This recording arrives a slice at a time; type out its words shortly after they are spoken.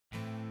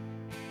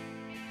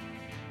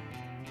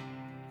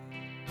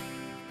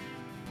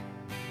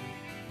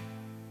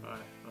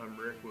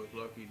Rick with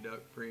Lucky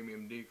Duck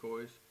Premium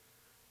Decoys.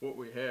 What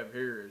we have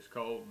here is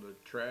called the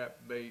Trap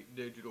Bait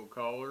Digital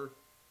Collar.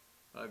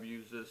 I've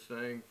used this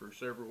thing for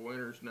several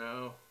winters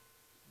now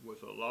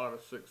with a lot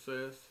of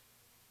success.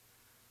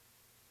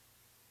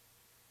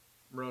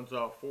 Runs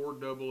off 4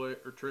 AA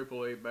or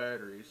AAA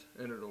batteries,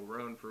 and it'll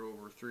run for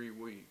over 3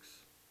 weeks.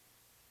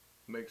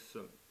 Makes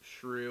some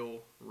shrill,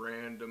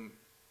 random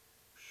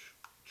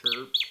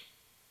chirps.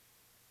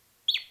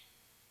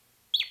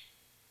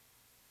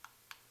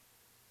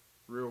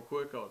 Real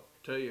quick, I'll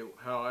tell you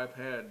how I've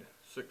had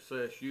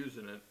success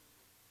using it.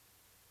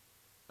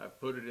 I've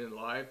put it in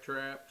live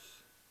traps,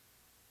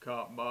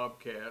 caught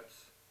bobcats,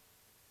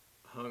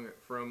 hung it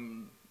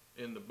from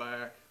in the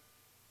back.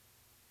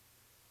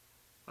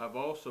 I've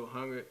also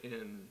hung it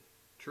in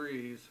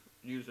trees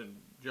using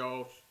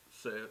jaw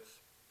sets.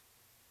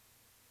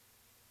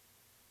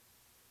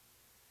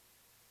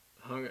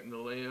 Hung it in the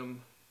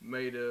limb,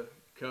 made a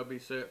cubby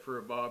set for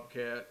a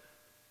bobcat,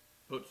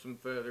 put some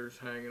feathers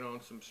hanging on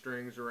some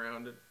strings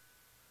around it.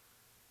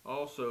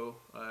 Also,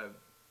 I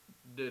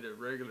did a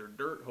regular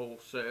dirt hole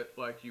set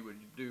like you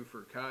would do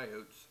for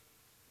coyotes,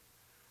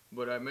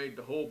 but I made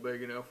the hole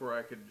big enough where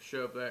I could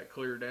shove that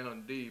clear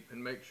down deep,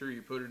 and make sure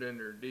you put it in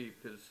there deep,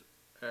 because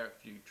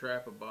after you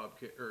trap a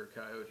bobcat or a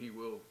coyote, he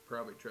will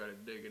probably try to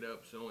dig it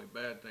up. It's the only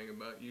bad thing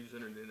about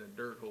using it in a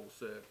dirt hole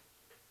set.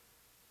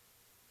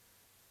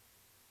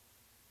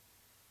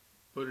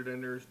 Put it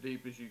in there as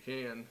deep as you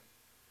can,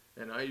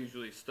 and I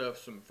usually stuff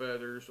some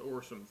feathers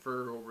or some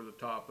fur over the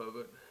top of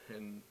it,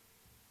 and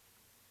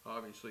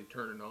obviously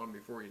turn it on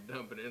before you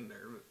dump it in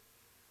there. But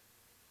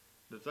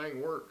the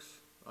thing works.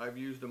 I've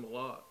used them a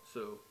lot,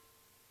 so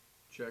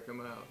check them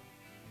out.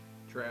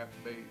 Trap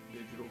Bait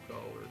Digital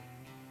Collar.